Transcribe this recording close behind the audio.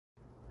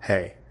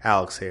Hey,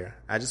 Alex here.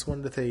 I just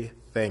wanted to say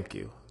thank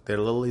you. There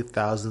are literally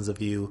thousands of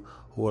you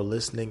who are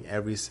listening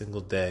every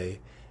single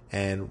day.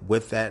 And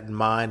with that in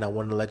mind, I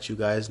want to let you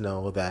guys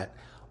know that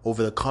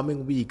over the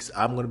coming weeks,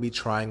 I'm going to be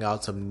trying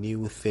out some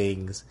new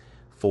things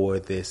for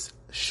this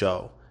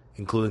show,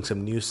 including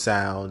some new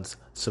sounds,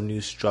 some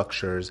new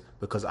structures,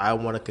 because I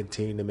want to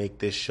continue to make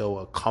this show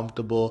a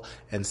comfortable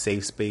and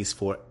safe space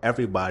for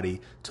everybody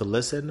to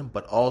listen,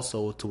 but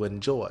also to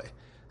enjoy.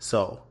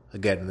 So,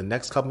 again, in the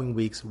next coming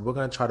weeks, we're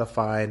going to try to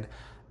find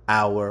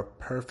our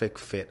perfect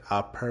fit,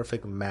 our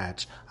perfect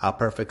match, our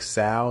perfect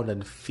sound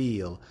and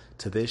feel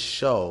to this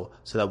show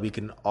so that we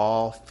can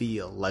all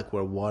feel like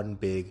we're one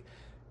big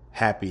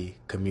happy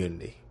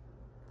community.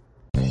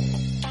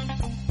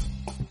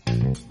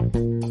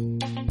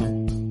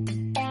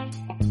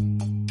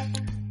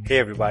 Hey,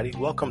 everybody,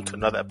 welcome to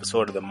another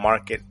episode of the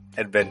Market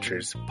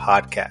Adventures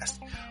podcast.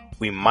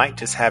 We might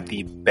just have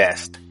the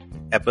best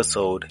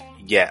episode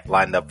yet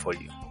lined up for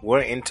you.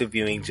 We're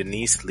interviewing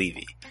Janice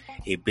Levy,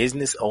 a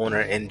business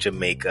owner in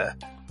Jamaica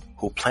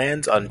who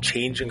plans on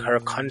changing her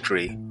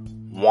country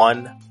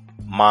one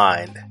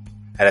mind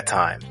at a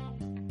time.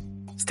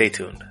 Stay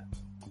tuned.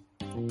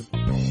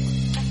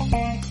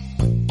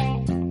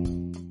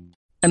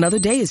 Another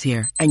day is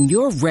here, and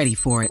you're ready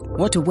for it.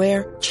 What to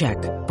wear? Check.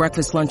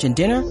 Breakfast, lunch, and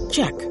dinner?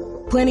 Check.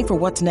 Planning for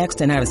what's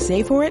next and how to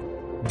save for it?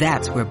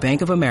 That's where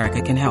Bank of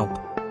America can help.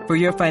 For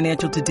your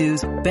financial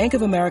to-dos, Bank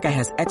of America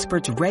has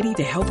experts ready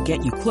to help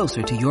get you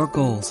closer to your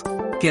goals.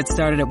 Get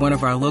started at one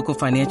of our local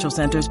financial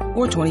centers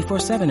or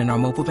 24/7 in our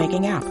mobile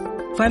banking app.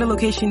 Find a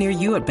location near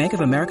you at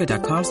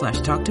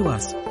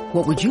bankofamerica.com/talktous.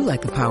 What would you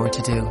like the power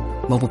to do?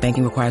 Mobile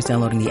banking requires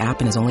downloading the app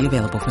and is only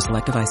available for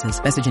select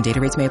devices. Message and data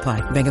rates may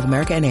apply. Bank of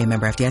America N.A.,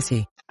 member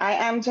FDIC. I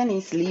am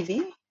Janice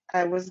Levy.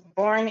 I was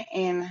born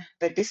in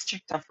the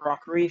district of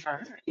Rock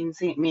River in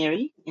St.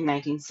 Mary in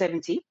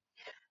 1970.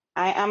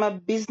 I am a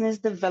business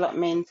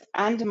development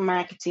and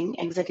marketing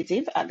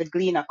executive at the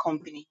Gleaner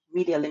Company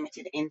Media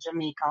Limited in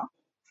Jamaica.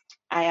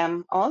 I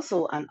am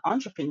also an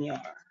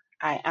entrepreneur.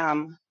 I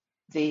am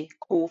the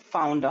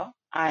co-founder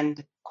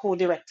and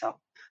co-director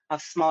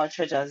of Small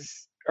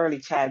Treasures Early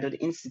Childhood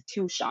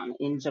Institution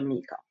in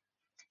Jamaica.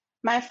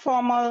 My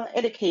formal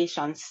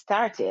education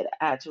started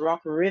at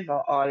Rock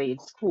River All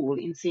Age School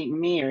in St.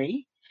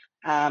 Mary,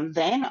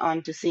 then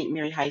on to St.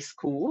 Mary High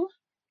School.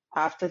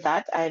 After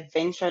that, I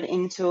ventured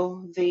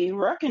into the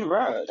working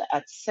world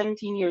at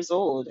 17 years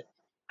old.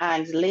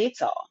 And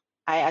later,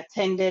 I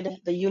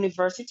attended the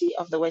University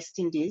of the West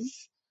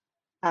Indies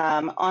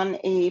on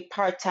a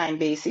part-time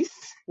basis,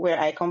 where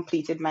I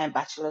completed my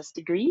bachelor's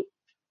degree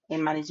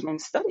in management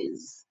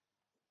studies.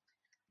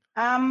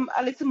 A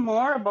little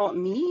more about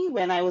me.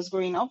 When I was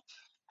growing up,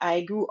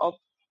 I grew up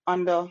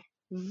under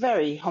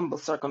very humble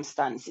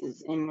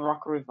circumstances in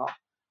Rock River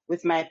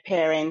with my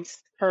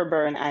parents,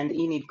 Herburn and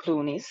Enid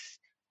Clunis,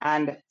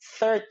 and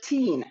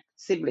 13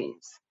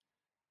 siblings.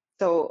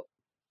 So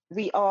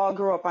we all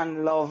grew up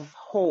on love,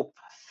 hope,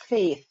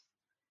 faith,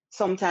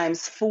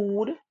 sometimes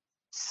food,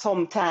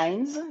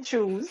 sometimes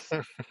shoes,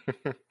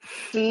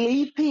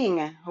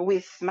 sleeping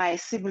with my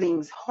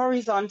siblings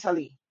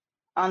horizontally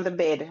on the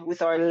bed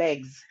with our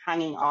legs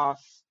hanging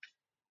off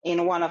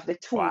in one of the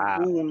two Wow.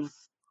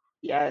 rooms.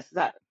 Yes,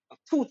 that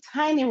two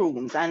tiny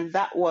rooms, and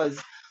that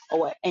was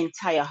our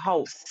entire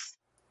house.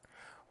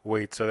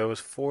 Wait, so there was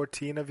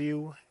 14 of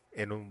you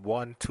in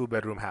one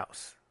two-bedroom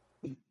house?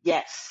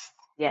 Yes,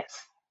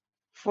 yes,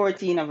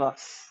 14 of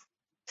us.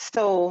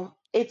 So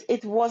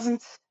it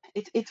wasn't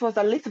it was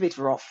a little bit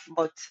rough,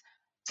 but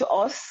to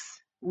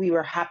us, we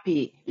were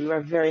happy. We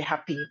were very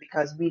happy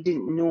because we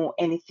didn't know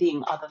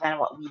anything other than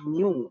what we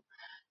knew.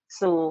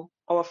 So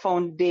our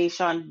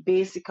foundation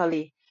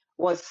basically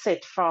was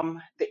set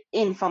from the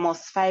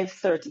infamous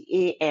 5:30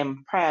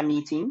 a.m. prayer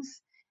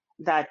meetings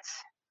that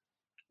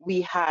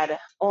we had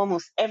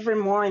almost every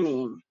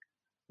morning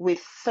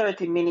with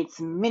 30 minutes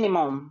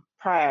minimum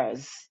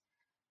prayers.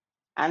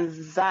 And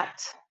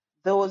that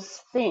those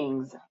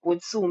things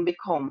would soon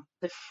become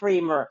the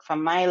framework for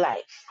my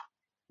life.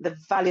 The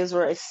values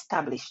were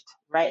established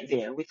right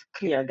there with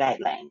clear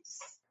guidelines.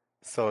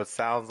 So it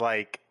sounds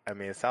like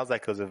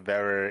it was a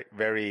very,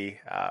 very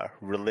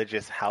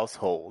religious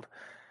household.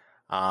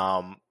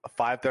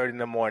 5:30 in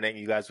the morning,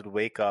 you guys would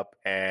wake up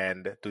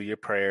and do your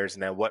prayers,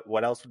 and then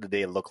what else would the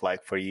day look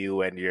like for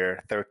you and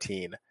your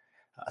 13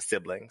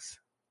 siblings?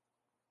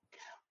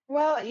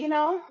 Well,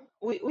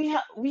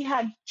 we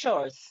had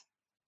chores.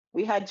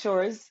 We had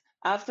chores.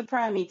 After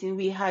prayer meeting,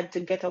 we had to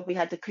get up, we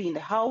had to clean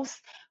the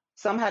house.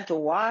 Some had to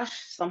wash,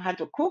 some had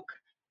to cook.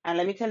 And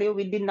let me tell you,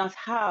 we did not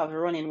have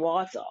running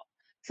water.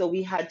 So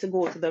we had to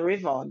go to the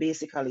river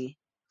basically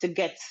to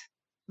get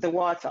the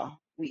water.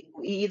 We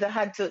either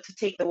had to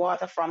take the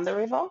water from the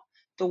river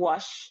to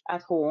wash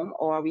at home,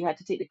 or we had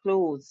to take the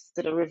clothes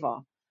to the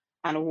river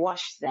and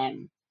wash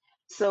them.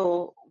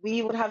 So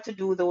we would have to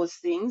do those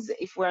things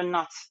if we're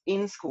not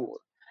in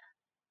school.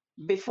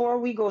 Before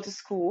we go to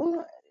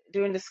school,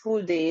 during the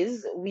school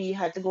days, we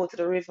had to go to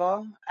the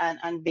river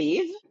and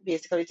bathe,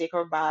 basically take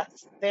our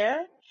baths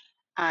there.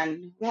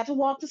 And we had to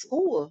walk to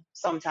school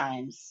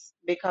sometimes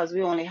because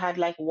we only had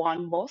like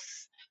one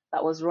bus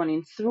that was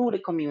running through the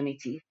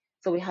community.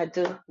 So we had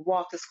to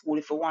walk to school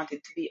if we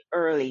wanted to be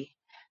early.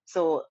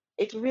 So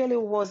it really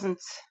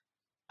wasn't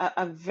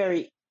a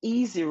very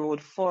easy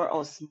road for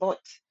us, but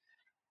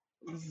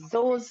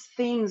those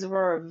things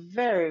were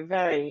very,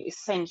 very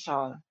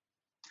essential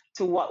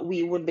to what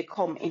we would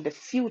become in the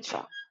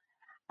future.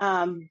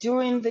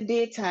 During the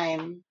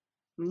daytime,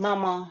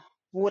 Mama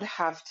would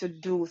have to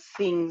do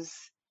things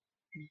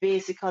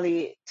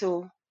basically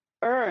to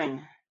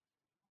earn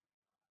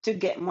to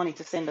get money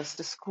to send us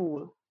to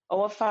school.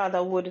 Our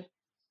father would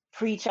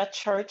preach at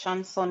church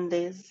on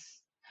Sundays.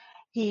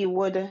 He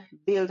would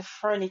build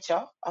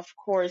furniture. Of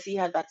course, he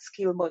had that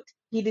skill, but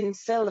he didn't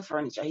sell the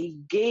furniture. He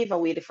gave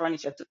away the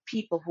furniture to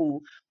people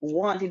who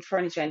wanted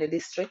furniture in the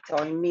district,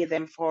 or he made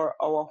them for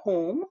our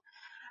home.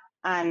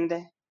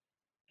 And,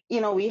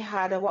 we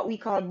had what we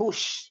call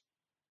bush,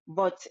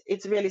 but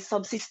it's really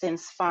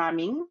subsistence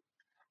farming.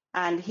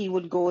 And he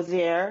would go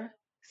there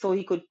so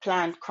he could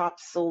plant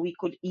crops so we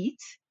could eat.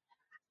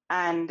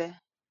 And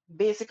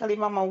basically,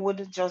 Mama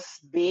would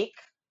just bake.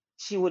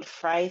 She would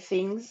fry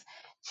things.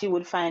 She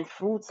would find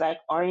fruits like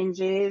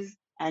oranges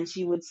and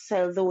she would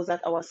sell those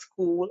at our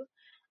school.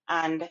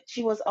 And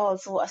she was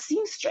also a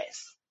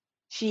seamstress.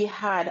 She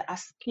had a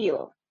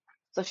skill.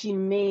 So she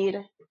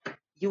made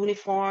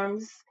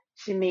uniforms.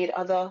 She made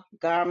other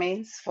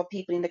garments for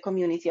people in the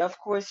community. Of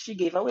course, she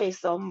gave away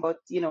some, but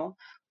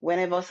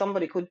whenever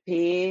somebody could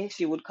pay,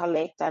 she would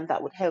collect, and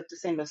that would help to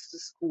send us to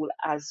school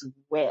as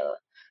well.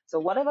 So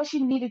whatever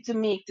she needed to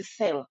make to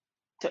sell,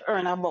 to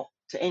earn a buck,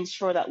 to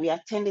ensure that we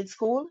attended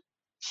school,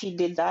 she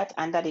did that,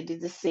 and Daddy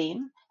did the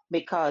same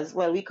because,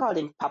 well, we called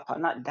him Papa,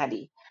 not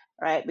Daddy,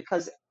 right?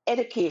 Because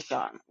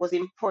education was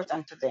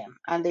important to them,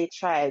 and they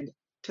tried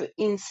to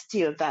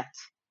instill that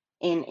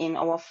in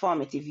our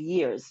formative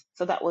years.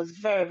 So that was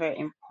very, very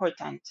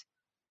important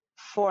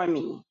for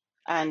me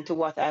and to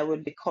what I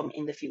would become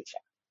in the future.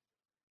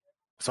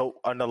 So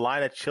on the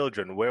line of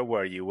children, where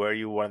were you? Were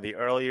you one of the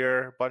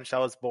earlier bunch that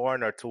was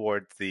born or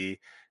towards the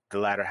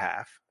latter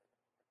half?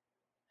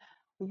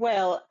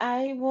 Well,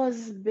 I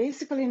was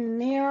basically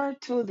near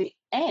to the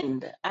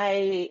end.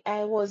 I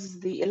was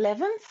the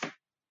 11th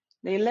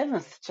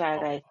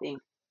child, I Oh, think.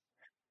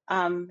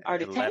 Or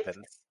the 10th?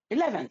 11th.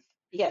 11th.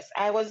 Yes,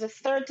 I was the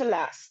third to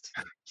last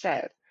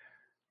child.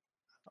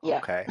 Yeah.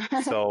 Okay.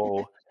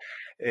 So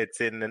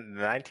it's in the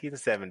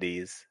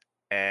 1970s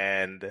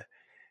and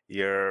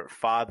your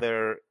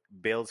father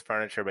builds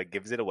furniture but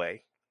gives it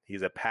away.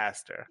 He's a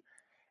pastor.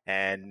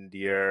 And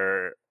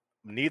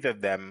neither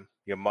of them,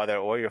 your mother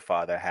or your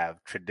father,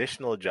 have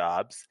traditional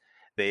jobs.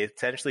 They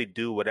essentially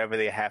do whatever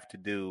they have to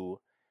do,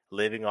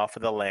 living off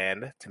of the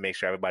land to make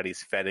sure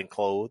everybody's fed and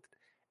clothed,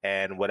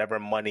 and whatever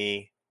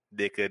money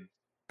they could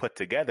put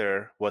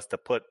together was to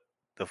put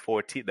the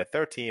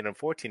 13 and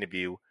 14 of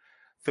you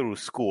through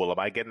school. Am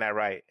I getting that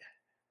right?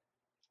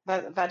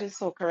 That is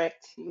so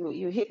correct.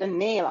 You hit the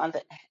nail on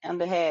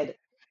the head.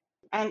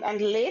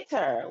 And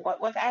later,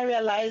 what I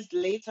realized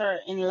later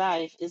in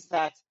life is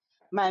that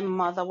my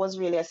mother was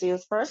really a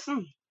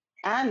salesperson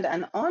and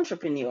an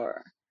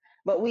entrepreneur.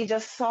 But we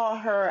just saw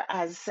her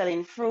as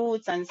selling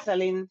fruits and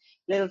selling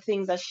little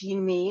things that she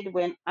made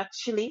when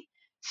actually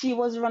she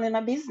was running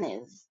a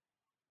business.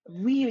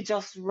 We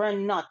just were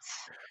not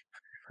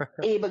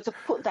able to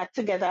put that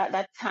together at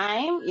that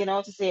time,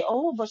 to say,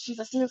 oh, but she's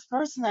a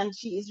salesperson and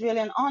she is really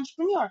an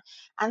entrepreneur.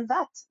 And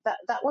that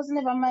was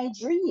never my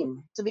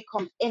dream to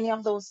become any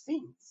of those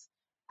things.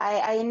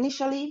 I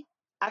initially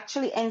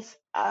actually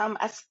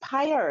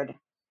aspired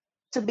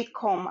to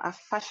become a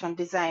fashion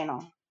designer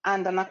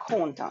and an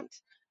accountant.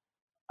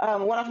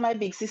 One of my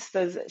big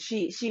sisters,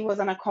 she was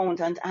an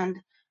accountant, and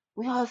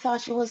we all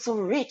thought she was so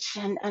rich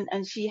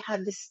and she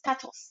had this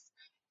status,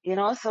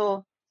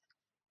 so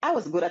I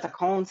was good at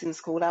accounts in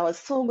school. I was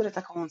so good at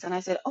accounts. And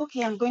I said,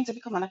 okay, I'm going to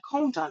become an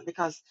accountant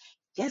because,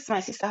 yes, my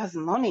sister has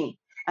money.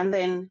 And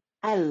then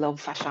I love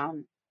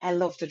fashion. I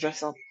love to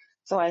dress up.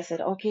 So I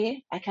said,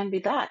 okay, I can be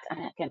that. And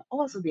I can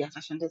also be a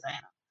fashion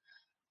designer.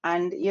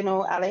 And,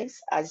 Alex,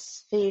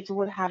 as fate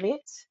would have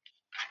it,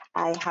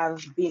 I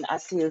have been a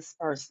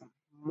salesperson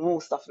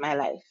most of my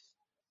life.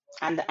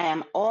 And I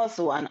am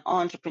also an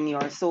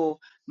entrepreneur. So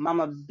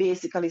Mama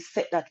basically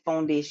set that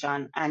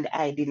foundation and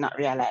I did not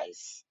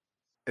realize.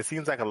 It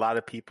seems like a lot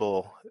of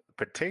people,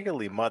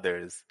 particularly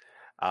mothers,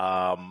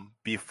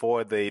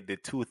 before the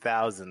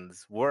 2000s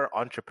were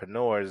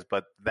entrepreneurs,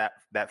 but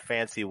that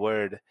fancy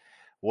word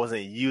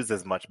wasn't used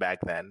as much back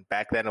then.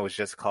 Back then it was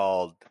just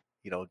called,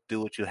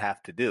 do what you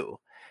have to do.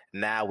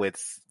 Now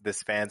it's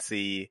this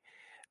fancy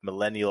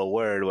millennial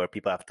word where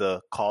people have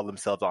to call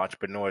themselves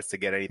entrepreneurs to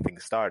get anything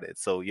started.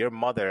 So your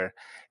mother,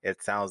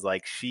 it sounds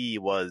like she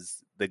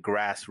was the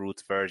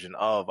grassroots version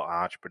of an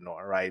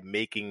entrepreneur, right?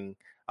 Making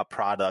a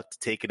product,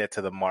 taking it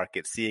to the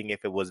market, seeing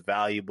if it was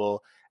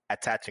valuable,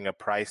 attaching a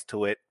price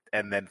to it,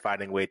 and then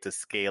finding a way to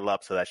scale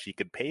up so that she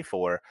could pay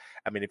for.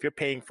 I mean, if you're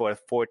paying for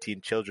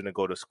 14 children to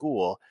go to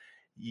school,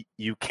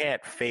 you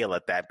can't fail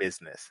at that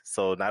business.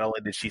 So not only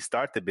did she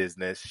start the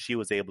business, she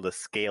was able to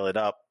scale it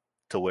up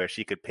to where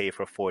she could pay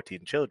for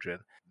 14 children.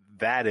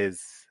 That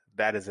is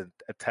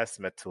a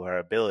testament to her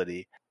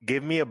ability.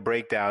 Give me a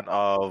breakdown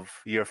of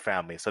your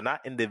family. So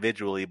not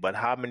individually, but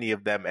how many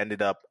of them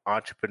ended up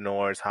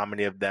entrepreneurs? How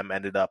many of them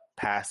ended up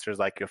pastors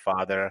like your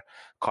father,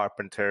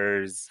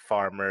 carpenters,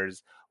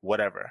 farmers,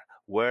 whatever?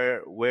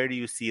 Where do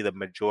you see the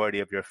majority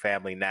of your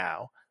family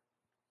now?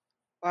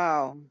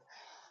 Wow.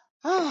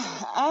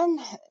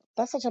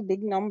 That's such a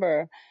big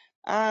number.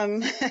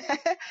 Um,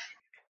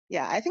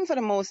 yeah, I think for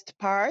the most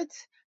part,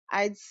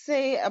 I'd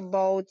say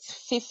about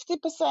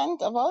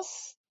 50% of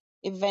us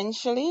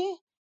eventually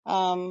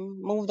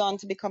moved on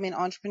to becoming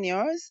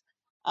entrepreneurs.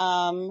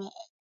 Um,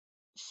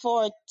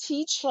 for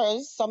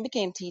teachers, some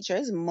became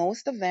teachers.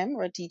 Most of them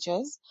were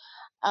teachers.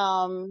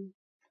 Um,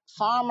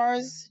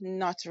 farmers,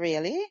 not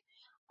really.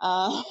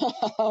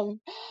 Um,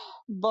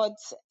 but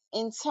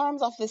in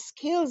terms of the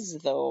skills,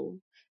 though,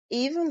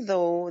 even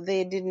though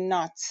they did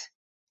not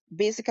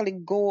basically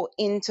go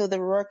into the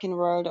working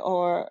world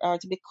or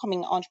to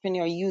becoming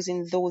entrepreneur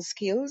using those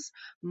skills,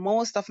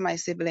 most of my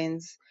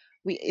siblings,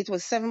 it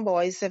was 7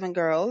 boys, 7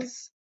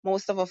 girls.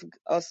 Most of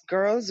us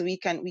girls, we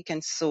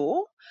can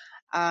sew.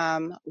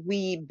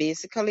 We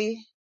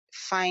basically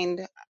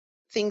find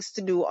things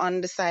to do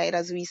on the side,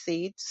 as we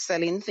say it,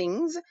 selling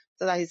things.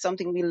 So that is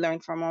something we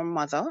learned from our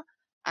mother.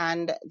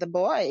 And the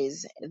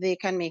boys, they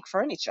can make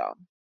furniture.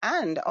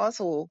 And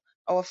also,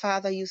 our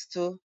father used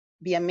to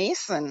be a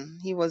mason.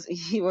 He was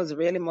he was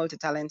really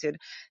multi-talented.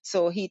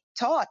 So he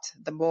taught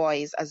the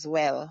boys as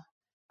well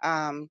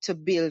to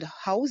build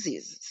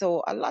houses.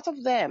 So a lot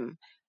of them,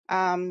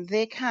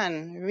 they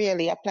can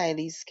really apply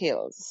these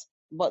skills,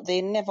 but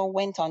they never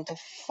went on to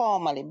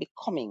formally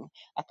becoming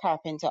a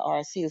carpenter or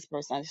a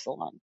salesperson and so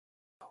on.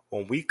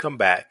 When we come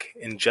back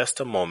in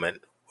just a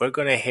moment, we're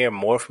going to hear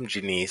more from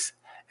Janice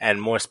and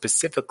more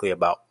specifically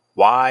about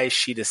why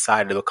she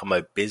decided to become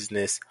a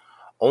business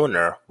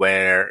owner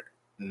where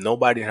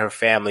nobody in her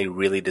family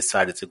really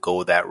decided to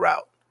go that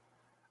route.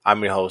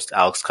 I'm your host,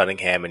 Alex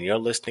Cunningham, and you're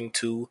listening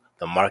to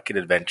the Market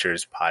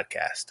Adventures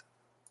podcast.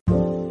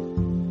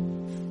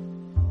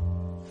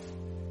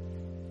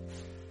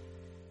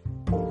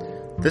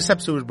 This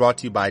episode is brought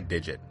to you by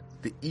Digit,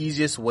 the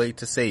easiest way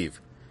to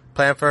save.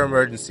 Plan for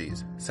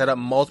emergencies, set up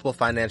multiple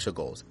financial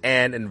goals,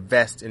 and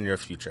invest in your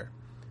future.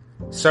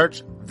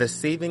 Search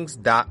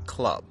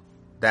thesavings.club.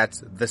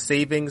 That's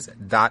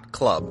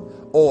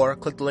thesavings.club. Or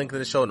click the link in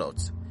the show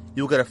notes.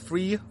 You'll get a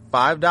free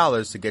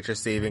 $5 to get your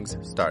savings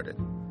started.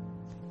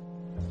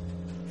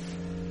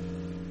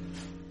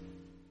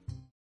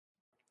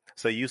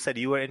 So you said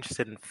you were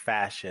interested in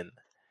fashion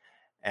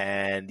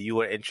and you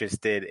were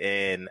interested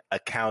in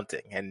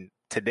accounting. And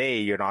today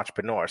you're an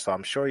entrepreneur. So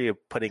I'm sure you're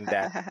putting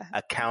that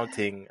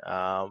accounting,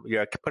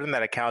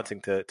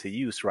 to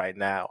use right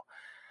now.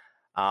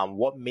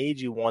 What made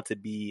you want to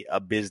be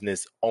a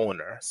business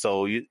owner?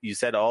 So you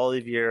said all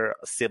of your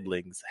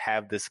siblings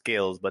have the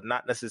skills, but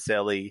not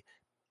necessarily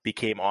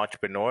became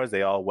entrepreneurs.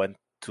 They all went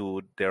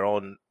to their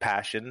own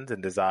passions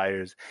and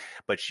desires,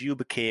 but you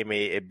became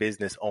a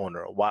business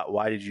owner.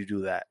 Why did you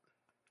do that?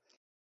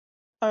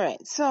 All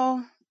right,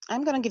 so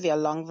I'm going to give you a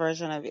long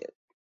version of it.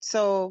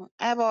 So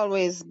I've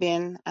always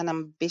been an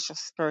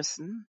ambitious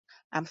person.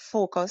 I'm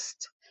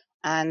focused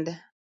and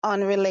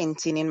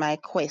unrelenting in my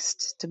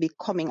quest to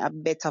becoming a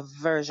better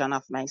version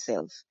of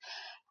myself.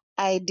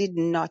 I did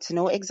not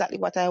know exactly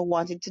what I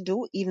wanted to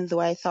do, even though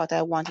I thought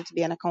I wanted to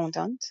be an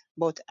accountant,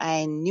 but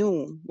I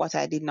knew what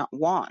I did not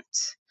want.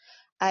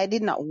 I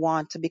did not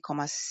want to become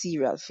a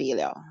serial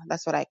failure.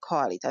 That's what I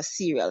call it, a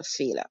serial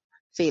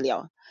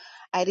failure.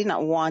 I did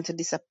not want to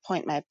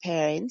disappoint my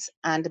parents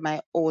and my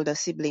older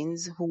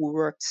siblings who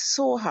worked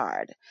so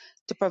hard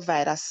to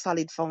provide a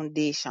solid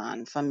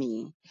foundation for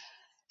me.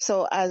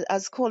 So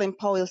as Colin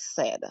Powell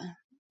said,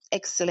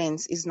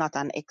 excellence is not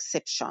an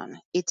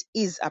exception. It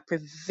is a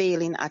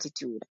prevailing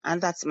attitude.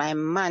 And that's my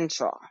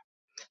mantra.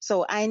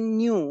 So I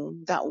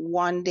knew that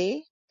one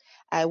day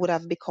I would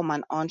have become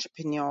an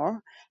entrepreneur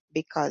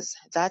because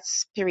that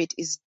spirit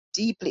is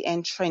deeply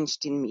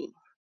entrenched in me.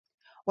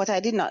 What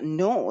I did not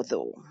know,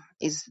 though,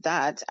 is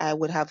that I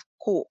would have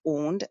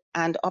co-owned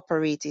and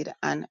operated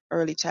an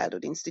early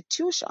childhood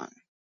institution.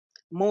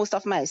 Most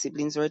of my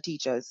siblings were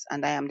teachers,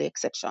 and I am the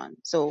exception.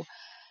 So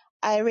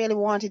I really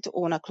wanted to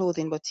own a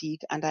clothing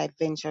boutique, and I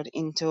ventured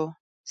into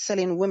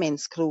selling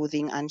women's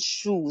clothing and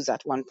shoes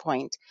at one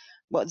point.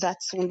 But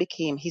that soon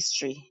became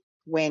history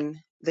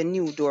when the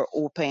new door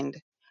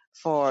opened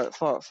for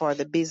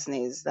the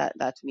business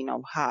that we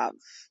now have.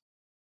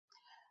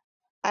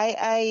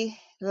 I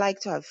like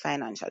to have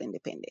financial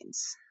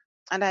independence,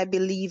 and I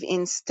believe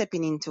in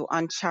stepping into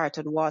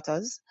uncharted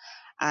waters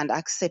and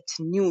accept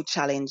new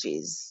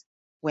challenges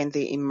when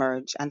they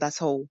emerge. And that's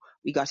how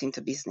we got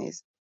into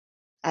business.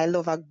 I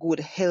love a good,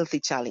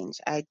 healthy challenge.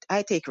 I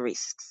take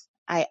risks.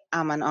 I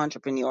am an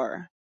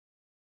entrepreneur.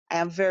 I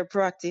am very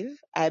proactive.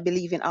 I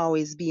believe in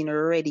always being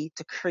ready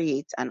to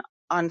create and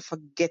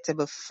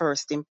unforgettable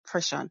first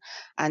impression.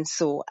 And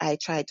so I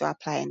try to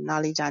apply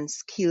knowledge and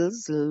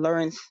skills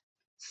learned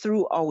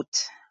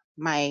throughout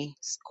my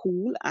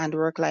school and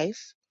work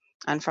life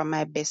and from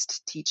my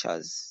best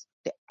teachers,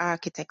 the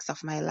architects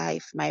of my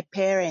life, my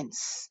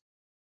parents.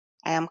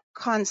 I am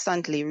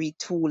constantly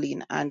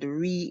retooling and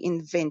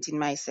reinventing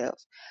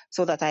myself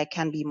so that I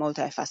can be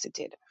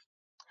multifaceted.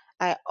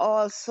 I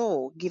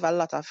also give a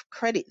lot of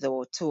credit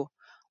though to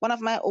one of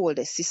my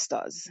oldest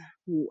sisters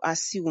who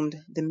assumed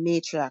the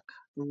matriarch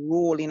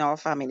role in our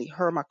family,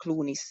 Herma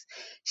Clunis.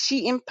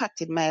 She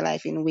impacted my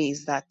life in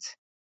ways that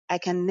I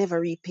can never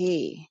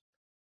repay.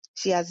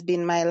 She has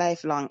been my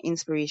lifelong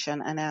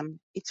inspiration and I'm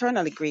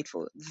eternally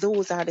grateful.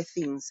 Those are the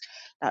things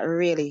that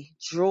really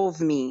drove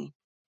me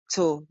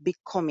to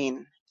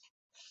becoming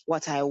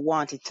what I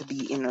wanted to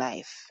be in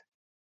life.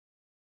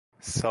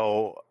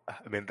 So,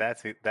 I mean,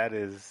 that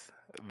is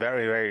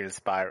very, very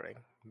inspiring.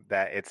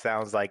 That it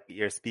sounds like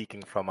you're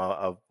speaking from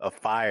a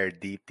fire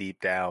deep, deep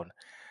down.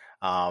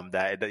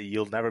 That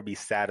you'll never be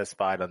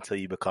satisfied until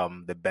you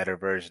become the better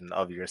version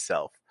of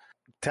yourself.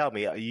 Tell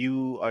me,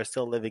 you are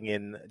still living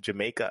in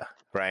Jamaica,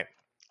 right?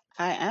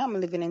 I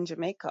am living in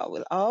Jamaica.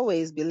 Will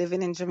always be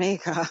living in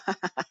Jamaica.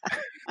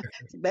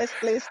 It's the best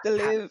place to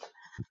live.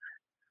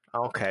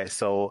 Okay,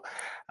 so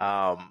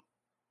um,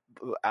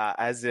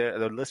 as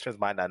the listeners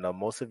might not know,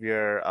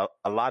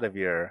 a lot of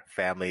your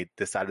family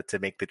decided to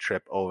make the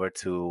trip over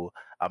to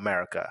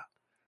America.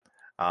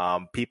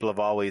 People have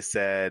always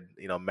said,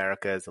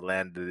 America is the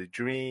land of the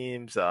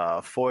dreams,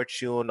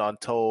 fortune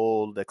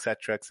untold,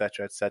 etc.,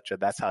 etc., etc.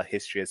 That's how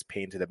history has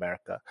painted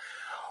America.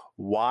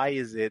 Why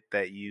is it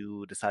that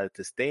you decided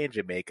to stay in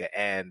Jamaica,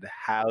 and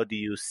how do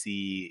you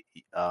see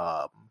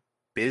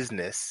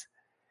business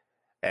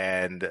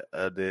and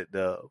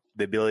the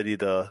ability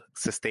to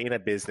sustain a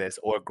business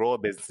or grow a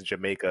business in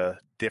Jamaica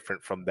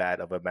different from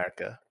that of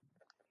America?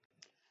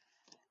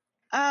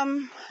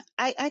 Um,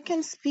 I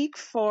can speak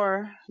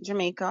for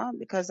Jamaica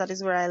because that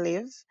is where I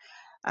live.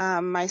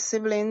 My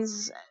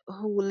siblings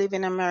who live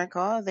in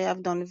America, they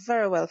have done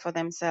very well for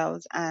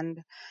themselves,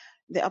 and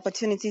the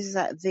opportunities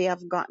that they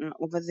have gotten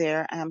over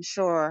there, I'm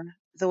sure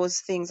those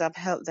things have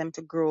helped them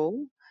to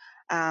grow.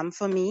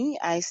 For me,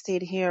 I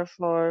stayed here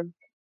for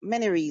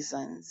many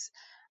reasons,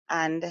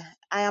 and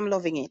I am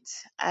loving it.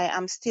 I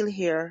am still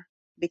here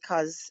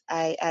because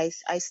I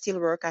still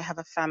work. I have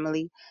a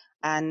family,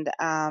 and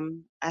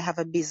I have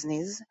a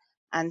business,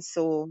 and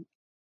so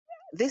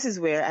this is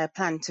where I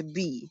plan to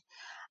be.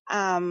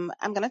 I'm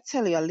going to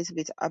tell you a little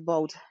bit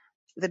about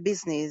the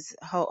business,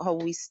 how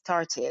we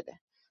started.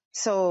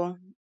 So,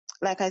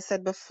 like I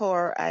said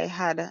before, I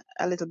had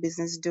a little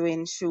business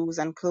doing shoes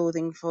and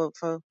clothing for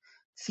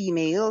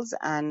females,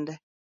 and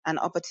an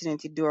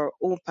opportunity door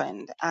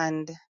opened.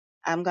 And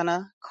I'm going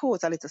to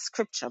quote a little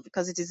scripture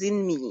because it is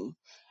in me,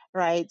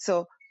 right?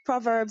 So,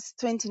 Proverbs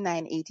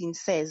 29:18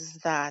 says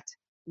that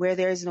where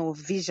there is no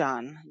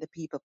vision, the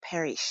people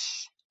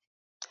perish.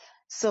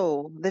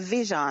 So the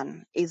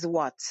vision is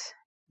what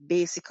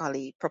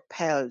basically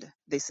propelled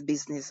this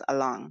business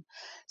along.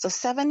 So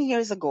 7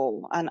 years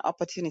ago, an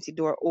opportunity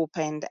door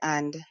opened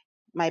and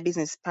my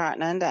business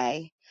partner and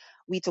I,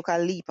 we took a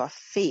leap of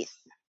faith.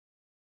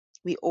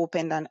 We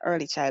opened an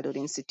early childhood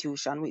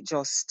institution with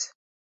just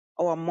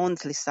our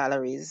monthly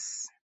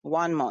salaries,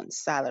 1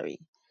 month's salary,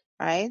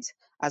 right?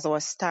 As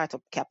our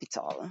startup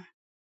capital.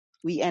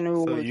 We So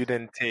enrolled. you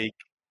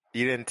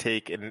didn't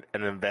take an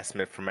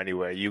investment from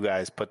anywhere. You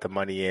guys put the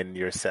money in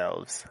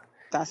yourselves.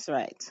 That's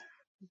right.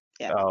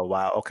 Yeah. Oh,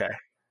 wow. Okay.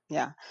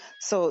 Yeah.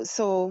 So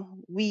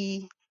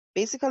we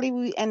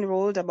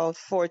enrolled about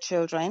 4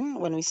 children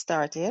when we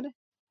started,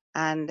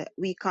 and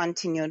we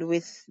continued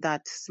with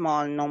that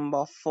small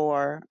number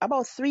for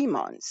about 3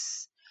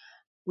 months.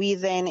 We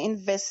then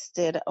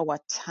invested our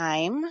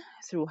time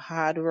through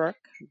hard work,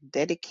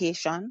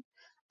 dedication,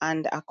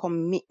 and a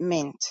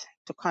commitment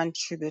to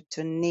contribute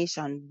to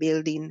nation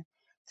building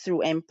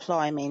through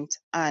employment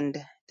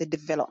and the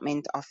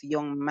development of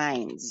young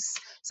minds.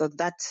 So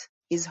that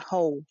is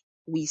how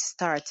we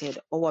started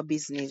our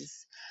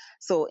business.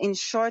 So in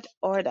short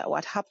order,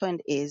 what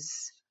happened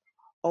is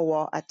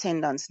our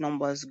attendance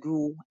numbers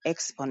grew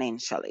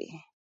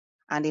exponentially.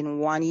 And in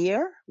 1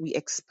 year, we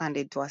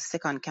expanded to a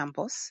second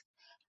campus,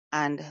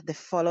 and the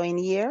following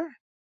year,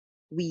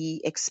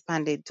 we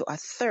expanded to a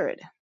third,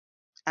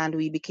 and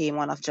we became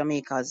one of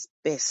Jamaica's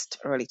best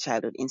early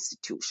childhood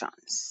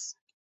institutions.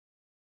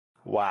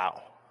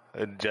 Wow.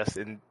 And just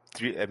in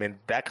I mean,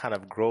 that kind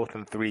of growth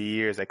in 3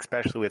 years,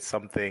 especially with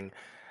something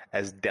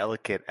as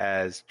delicate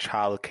as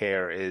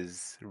childcare,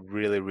 is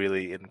really,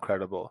 really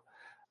incredible.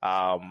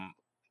 Um,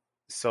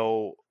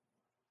 so,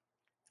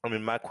 I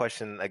mean, my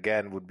question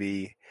again would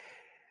be,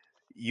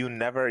 you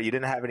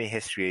didn't have any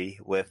history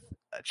with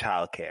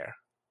childcare.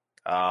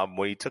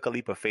 When you took a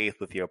leap of faith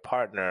with your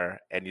partner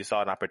and you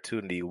saw an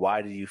opportunity,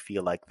 why did you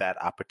feel like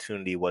that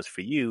opportunity was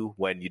for you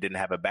when you didn't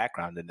have a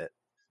background in it?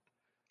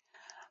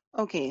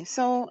 Okay,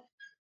 so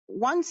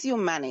once you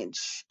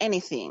manage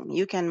anything,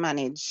 you can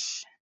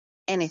manage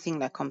anything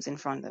that comes in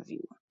front of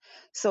you.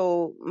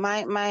 So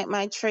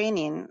my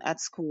training at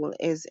school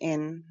is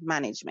in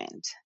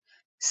management.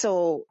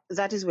 So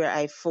that is where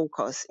I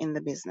focus in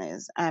the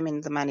business. I'm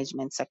in the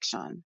management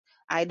section.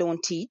 I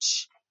don't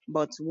teach,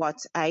 but what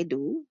I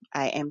do,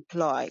 I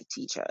employ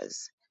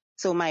teachers.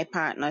 So my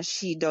partner,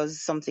 she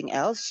does something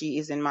else. She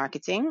is in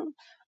marketing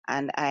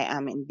and I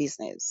am in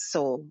business.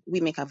 So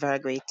we make a very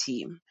great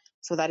team.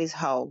 So that is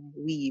how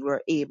we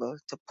were able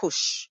to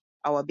push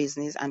our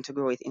business and to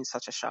grow it in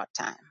such a short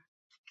time.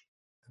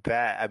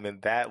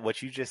 That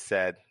what you just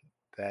said,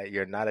 that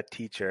you're not a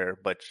teacher,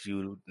 but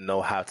you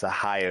know how to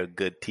hire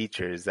good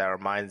teachers. That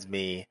reminds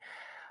me,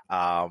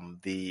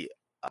 the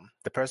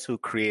person who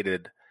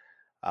created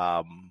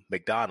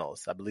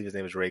McDonald's, I believe his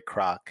name is Ray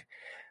Kroc.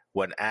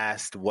 When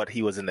asked what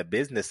he was in the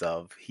business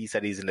of, he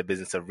said he's in the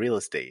business of real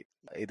estate.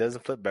 He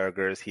doesn't flip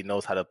burgers. He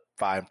knows how to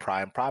find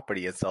prime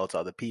property and sell it to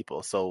other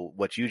people. So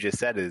what you just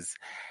said is,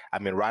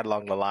 right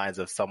along the lines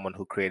of someone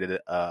who created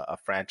a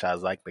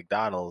franchise like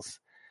McDonald's,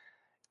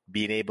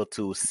 being able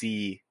to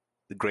see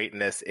the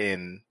greatness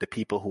in the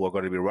people who are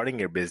going to be running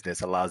your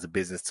business allows the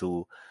business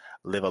to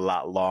live a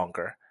lot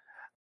longer,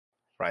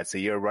 right? So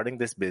you're running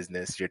this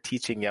business, you're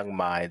teaching young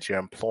minds, you're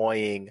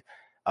employing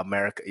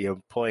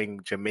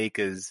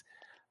Jamaica's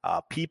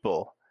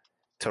people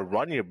to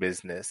run your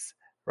business,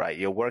 right?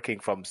 You're working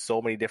from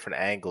so many different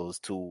angles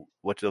to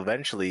which will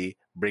eventually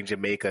bring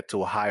Jamaica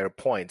to higher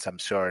points, I'm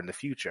sure, in the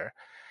future.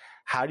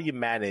 How do you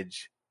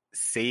manage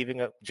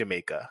saving up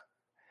Jamaica,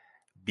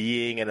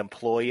 being an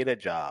employee at a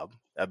job,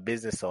 a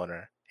business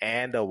owner,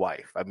 and a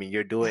wife?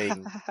 You're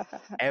doing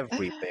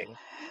everything.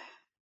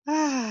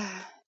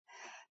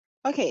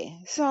 Okay,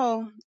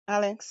 so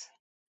Alex,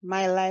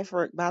 my life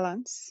work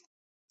balance,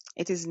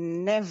 it is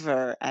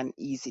never an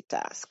easy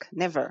task.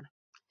 Never.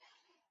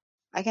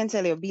 I can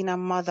tell you, being a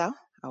mother,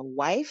 a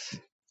wife,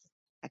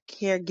 a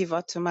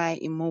caregiver to my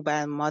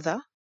immobile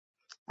mother,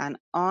 an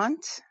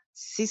aunt,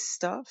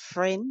 sister,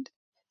 friend,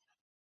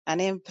 an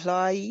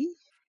employee,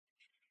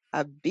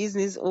 a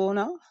business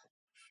owner,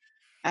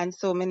 and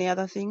so many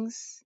other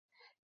things.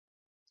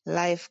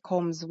 Life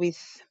comes with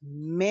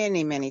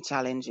many, many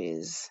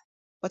challenges,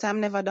 but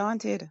I'm never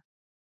daunted.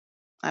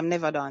 I'm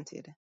never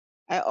daunted.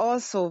 I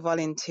also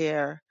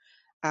volunteer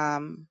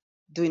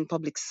doing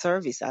public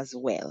service as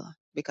well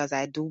because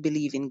I do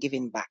believe in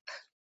giving back.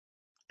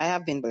 I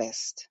have been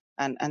blessed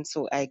and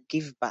so I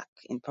give back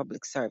in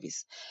public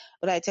service.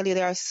 But I tell you,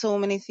 there are so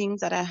many things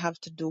that I have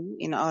to do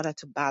in order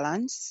to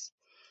balance,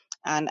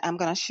 and I'm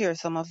going to share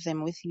some of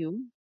them with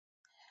you.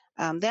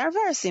 They are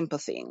very simple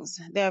things.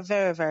 They are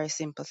very, very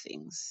simple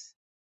things.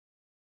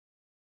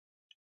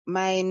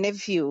 My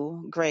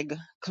nephew, Greg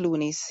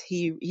Clunis,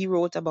 he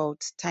wrote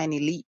about tiny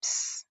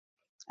leaps.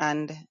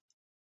 And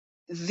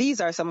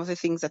these are some of the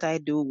things that I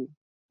do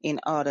in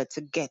order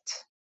to get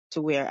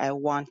to where I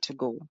want to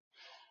go.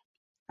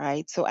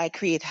 Right? So I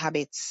create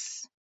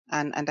habits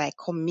and I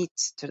commit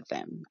to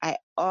them. I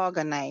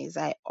organize,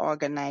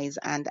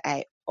 and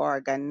I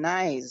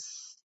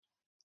organize.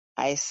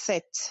 I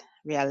set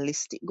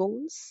realistic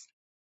goals.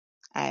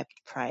 I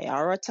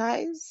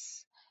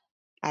prioritize.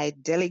 I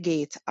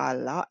delegate a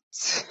lot,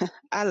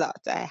 a lot.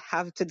 I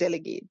have to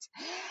delegate.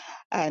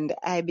 And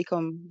I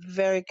become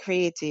very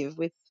creative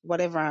with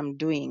whatever I'm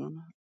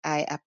doing.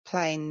 I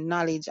apply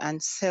knowledge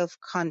and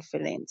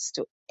self-confidence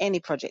to any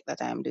project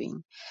that I'm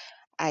doing.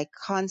 I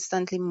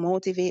constantly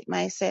motivate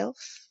myself.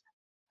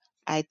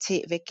 I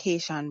take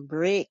vacation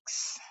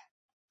breaks.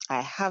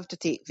 I have to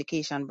take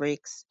vacation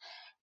breaks.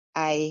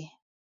 I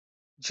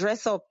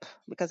dress up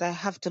because I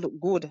have to look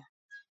good.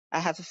 I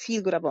have to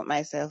feel good about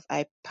myself.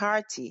 I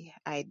party.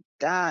 I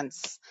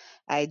dance.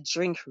 I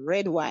drink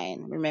red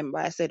wine. Remember,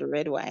 I said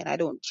red wine. I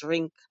don't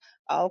drink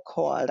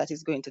alcohol that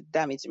is going to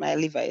damage my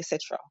liver,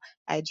 etc.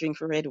 I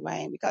drink red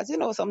wine because,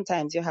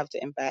 sometimes you have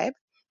to imbibe,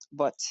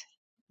 but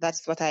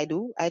that's what I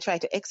do. I try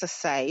to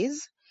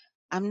exercise.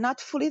 I'm not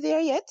fully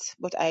there yet,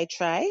 but I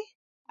try.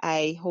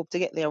 I hope to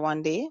get there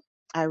one day.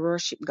 I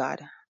worship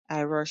God.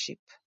 I worship.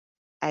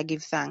 I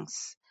give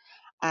thanks.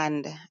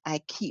 And I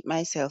keep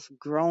myself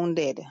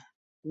grounded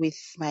with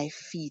my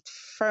feet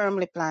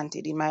firmly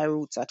planted in my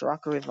roots at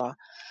Rock River.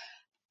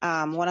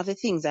 One of the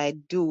things I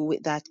do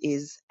with that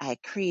is I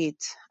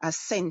create a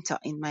center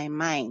in my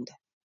mind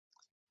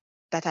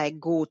that I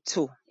go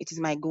to. It is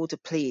my go-to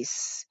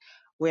place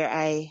where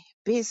I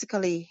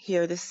basically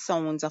hear the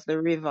sounds of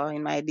the river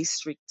in my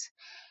district.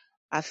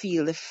 I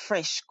feel the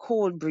fresh,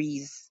 cold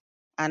breeze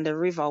and the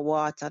river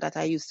water that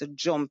I used to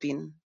jump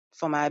in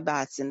for my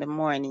baths in the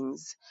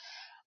mornings.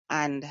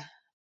 And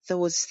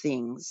those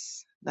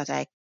things that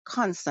I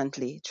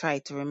constantly try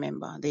to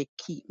remember, they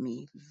keep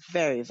me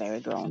very, very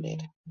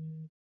grounded.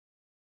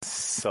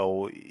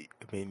 So,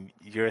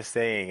 you're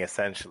saying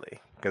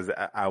essentially, because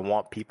I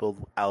want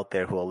people out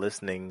there who are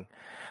listening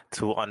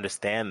to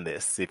understand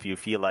this. If you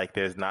feel like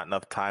there's not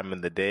enough time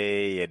in the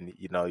day and,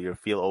 you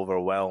feel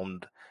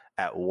overwhelmed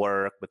at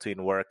work,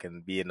 between work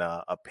and being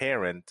a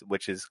parent,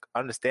 which is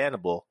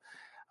understandable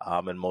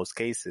in most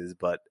cases.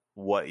 But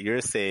what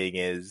you're saying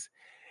is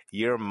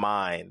your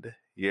mind,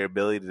 your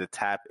ability to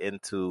tap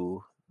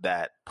into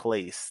that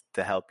place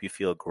to help you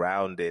feel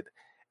grounded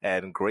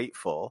and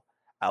grateful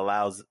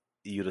allows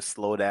you to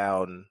slow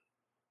down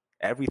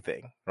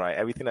everything, right?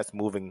 Everything that's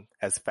moving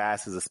as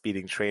fast as a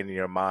speeding train in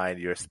your mind,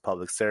 your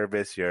public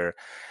service, your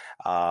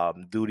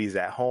duties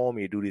at home,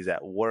 your duties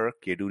at work,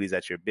 your duties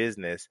at your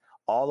business,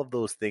 all of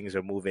those things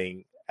are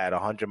moving at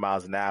 100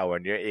 miles an hour,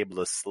 and you're able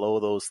to slow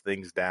those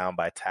things down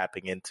by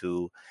tapping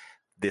into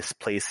this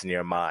place in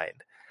your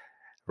mind,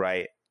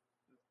 right?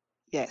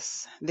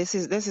 Yes, this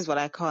is what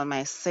I call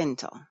my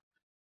center.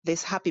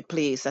 This happy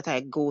place that I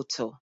go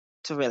to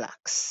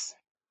relax.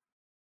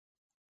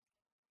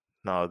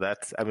 No,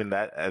 that's, I mean,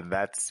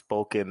 that's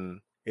spoken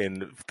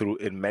in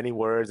many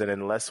words and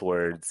in less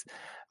words,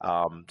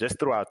 just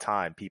throughout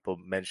time, people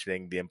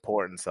mentioning the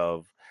importance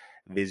of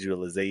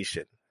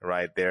visualization,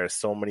 right? There are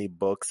so many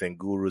books and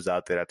gurus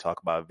out there that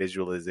talk about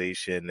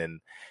visualization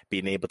and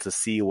being able to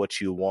see what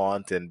you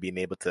want and being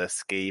able to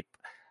escape,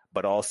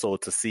 but also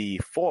to see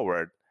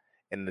forward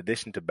in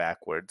addition to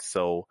backwards.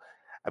 So,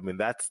 I mean,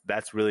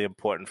 that's really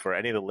important for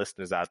any of the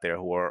listeners out there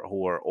who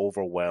are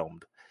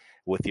overwhelmed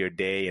with your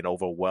day and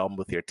overwhelmed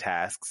with your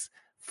tasks.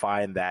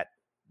 Find that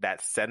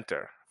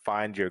center,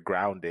 find your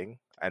grounding,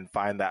 and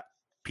find that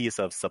piece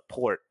of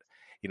support,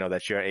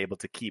 that you're able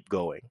to keep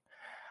going.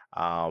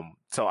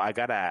 So I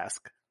gotta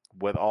ask,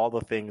 with all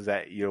the things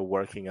that you're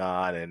working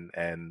on,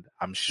 and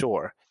I'm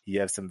sure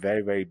you have some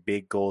very, very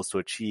big goals to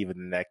achieve in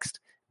the next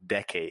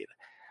decade.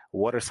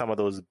 What are some of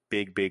those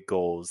big, big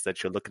goals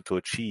that you're looking to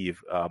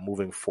achieve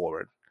moving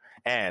forward?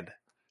 And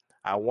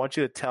I want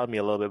you to tell me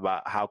a little bit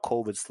about how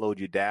COVID slowed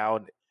you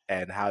down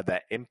and how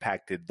that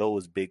impacted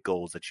those big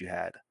goals that you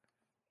had.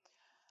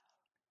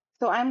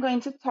 So I'm going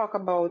to talk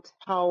about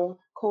how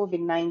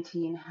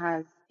COVID-19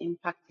 has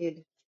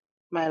impacted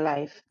my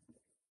life.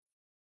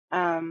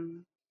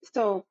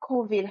 So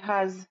COVID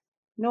has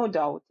no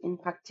doubt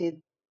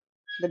impacted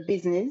the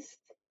business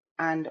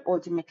and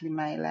ultimately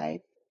my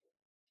life.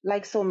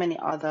 Like so many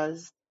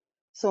others,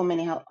 so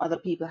many other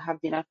people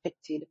have been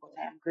affected, but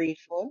I am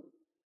grateful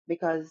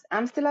because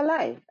I'm still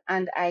alive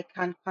and I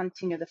can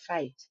continue the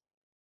fight.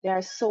 There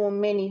are so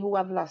many who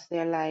have lost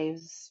their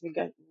lives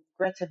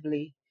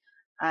regrettably,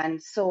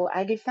 and so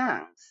I give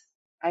thanks.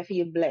 I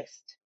feel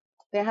blessed.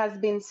 There has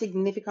been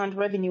significant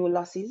revenue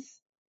losses,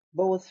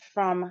 both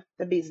from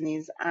the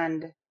business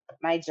and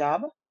my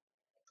job.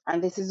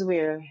 And this is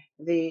where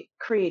the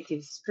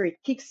creative spirit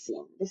kicks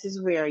in. This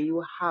is where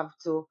you have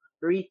to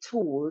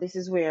retool. This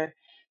is where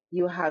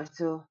you have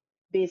to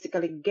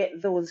basically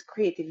get those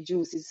creative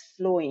juices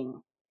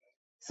flowing.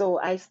 So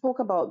I spoke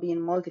about being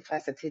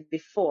multifaceted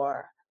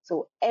before.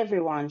 So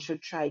everyone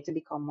should try to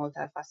become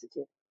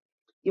multifaceted.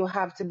 You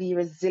have to be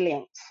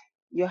resilient.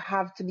 You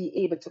have to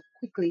be able to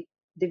quickly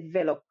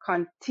develop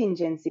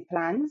contingency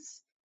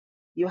plans.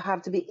 You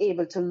have to be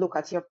able to look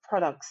at your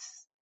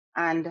products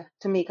and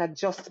to make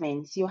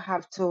adjustments. You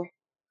have to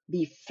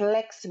be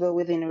flexible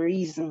within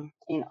reason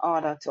in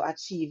order to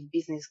achieve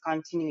business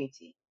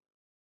continuity.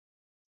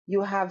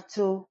 You have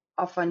to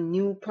offer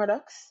new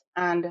products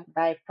and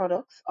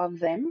byproducts of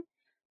them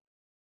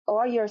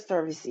or your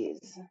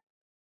services.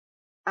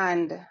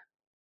 And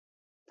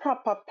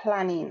proper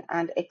planning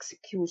and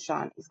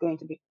execution is going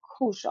to be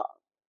crucial.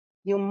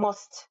 You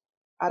must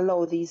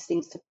allow these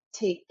things to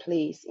take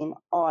place in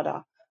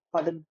order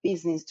for the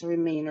business to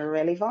remain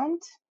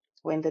relevant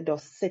when the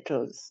dust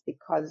settles,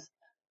 because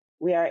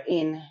we are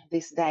in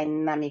this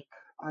dynamic,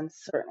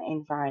 uncertain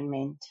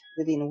environment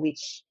within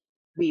which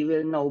we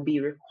will now be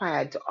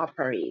required to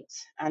operate.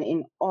 And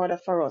in order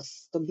for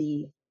us to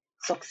be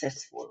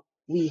successful,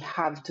 we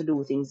have to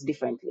do things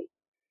differently.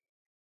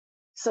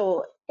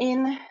 So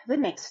in the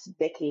next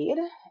decade,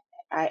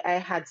 I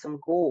had some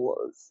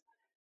goals,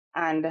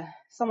 and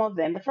some of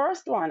them, the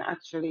first one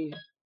actually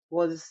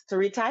was to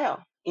retire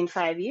in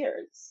 5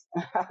 years.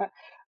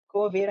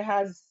 COVID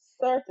has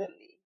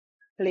certainly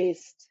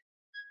placed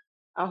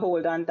a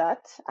hold on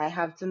that. I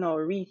have to now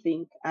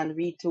rethink and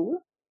retool.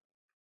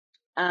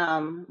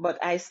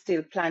 But I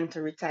still plan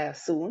to retire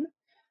soon.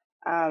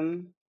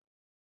 Um,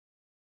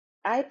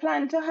 I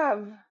plan to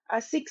have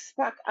a six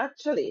pack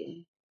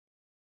actually.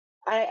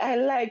 I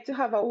like to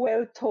have a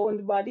well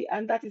toned body,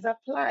 and that is a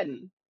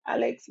plan.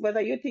 Alex,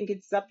 whether you think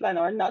it's a plan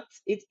or not,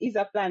 it is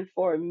a plan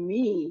for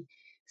me.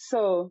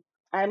 So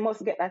I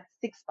must get that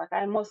six pack.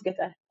 I must get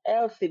a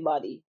healthy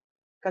body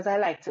because I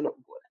like to look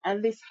good.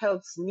 And this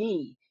helps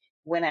me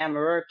when I'm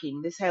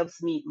working. This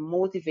helps me,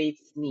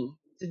 motivates me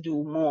to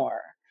do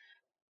more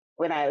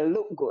when I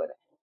look good.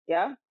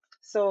 Yeah.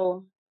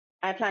 So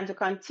I plan to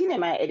continue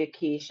my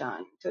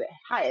education to the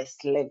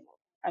highest level.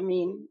 I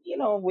mean,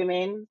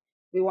 women,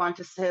 we want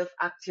to self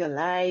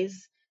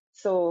actualize.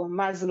 So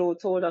Maslow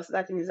told us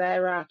that in his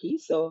hierarchy.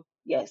 So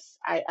yes,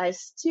 I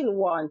still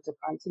want to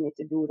continue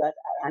to do that.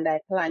 And I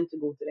plan to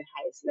go to the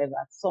highest level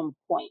at some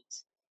point.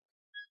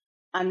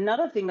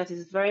 Another thing that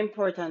is very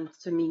important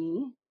to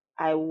me,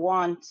 I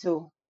want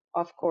to,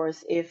 of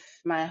course, if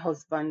my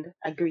husband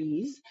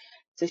agrees,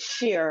 to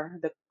share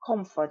the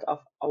comfort of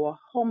our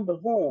humble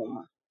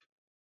home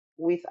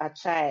with a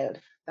child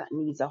that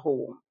needs a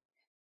home.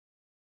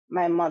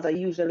 My mother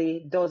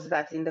usually does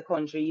that in the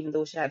country, even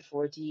though she had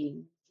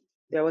 14.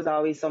 There was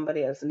always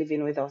somebody else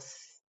living with us.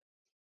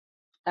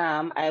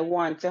 I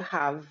want to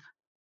have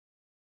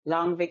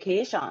long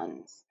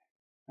vacations,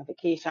 a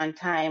vacation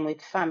time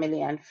with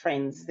family and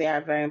friends. They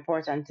are very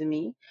important to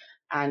me.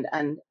 And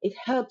it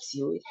helps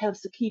you. It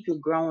helps to keep you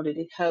grounded.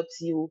 It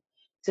helps you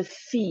to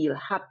feel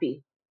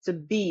happy, to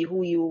be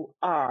who you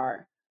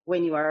are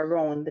when you are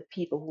around the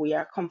people who you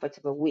are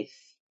comfortable with.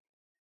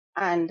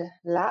 And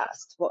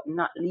last but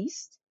not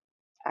least,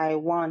 I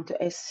want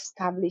to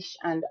establish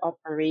and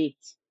operate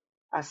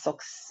a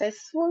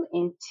successful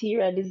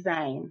interior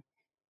design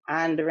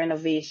and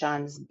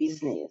renovations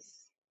business.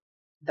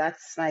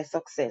 That's my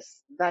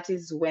success. That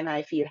is when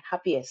I feel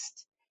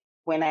happiest,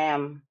 when I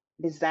am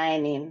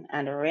designing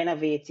and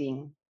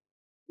renovating.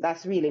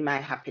 That's really my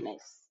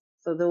happiness.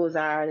 So those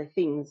are the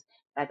things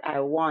that I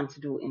want to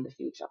do in the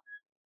future.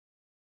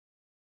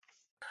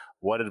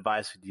 What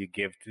advice would you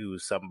give to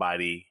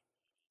somebody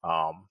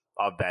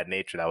of that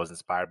nature that was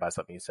inspired by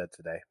something you said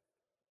today?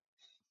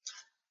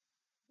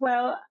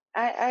 Well,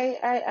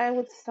 I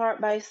would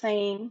start by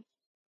saying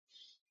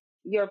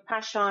your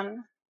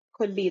passion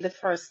could be the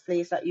first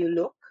place that you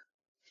look,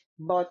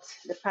 but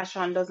the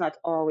passion does not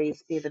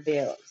always pay the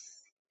bills.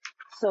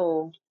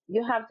 So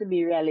you have to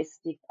be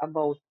realistic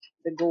about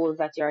the goals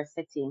that you're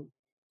setting,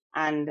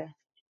 and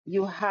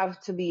you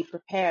have to be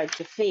prepared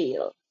to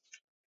fail.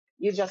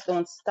 You just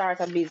don't start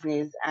a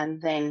business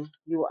and then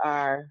you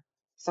are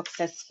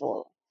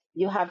successful.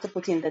 You have to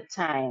put in the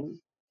time.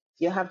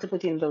 You have to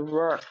put in the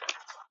work.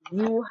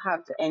 You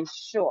have to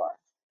ensure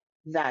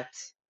that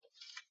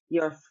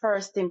your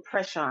first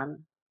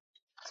impression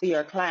to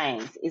your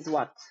clients is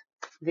what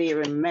they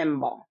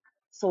remember.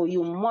 So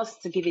you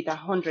must give it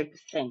 100%.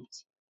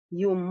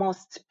 You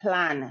must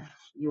plan.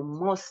 You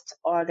must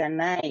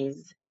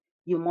organize.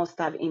 You must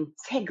have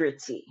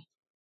integrity.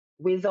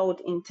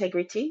 Without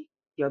integrity,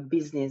 your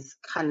business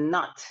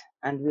cannot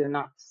and will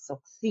not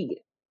succeed.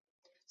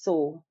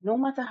 So no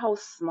matter how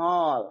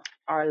small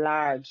or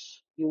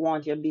large you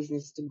want your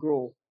business to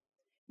grow,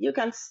 you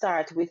can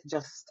start with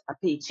just a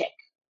paycheck.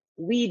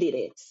 We did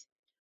it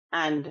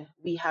and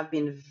we have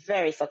been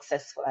very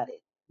successful at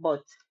it.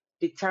 But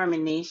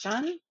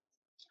determination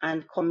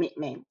and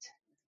commitment,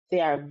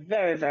 they are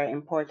very, very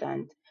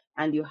important.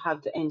 And you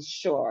have to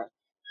ensure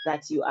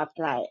that you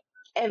apply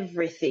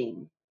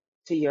everything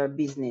to your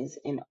business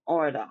in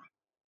order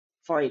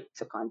for it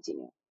to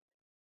continue.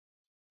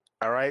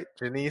 All right,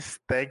 Janice,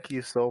 thank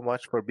you so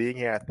much for being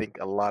here. I think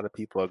a lot of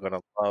people are going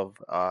to love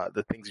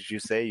the things that you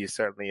say. You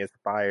certainly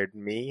inspired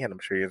me, and I'm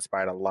sure you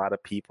inspired a lot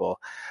of people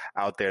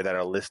out there that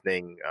are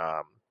listening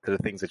to the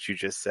things that you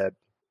just said.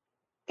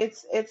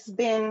 It's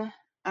been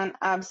an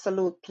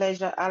absolute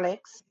pleasure,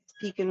 Alex,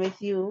 speaking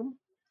with you.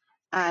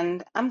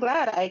 And I'm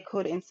glad I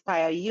could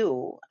inspire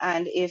you.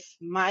 And if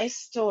my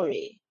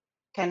story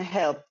can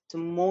help to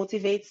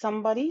motivate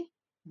somebody,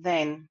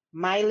 then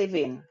my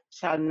living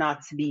shall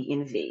not be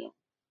in vain.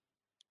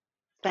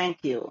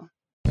 Thank you.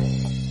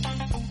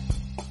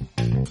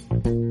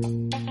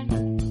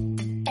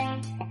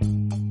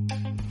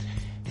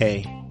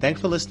 Hey,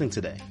 thanks for listening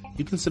today.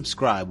 You can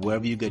subscribe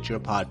wherever you get your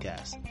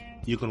podcast.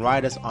 You can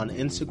write us on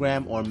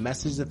Instagram or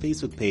message the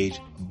Facebook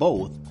page,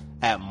 both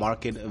at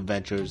Market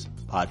Ventures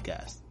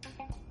Podcast.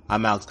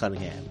 I'm Alex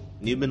Cunningham,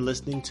 and you've been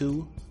listening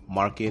to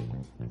Market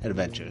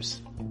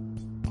Adventures.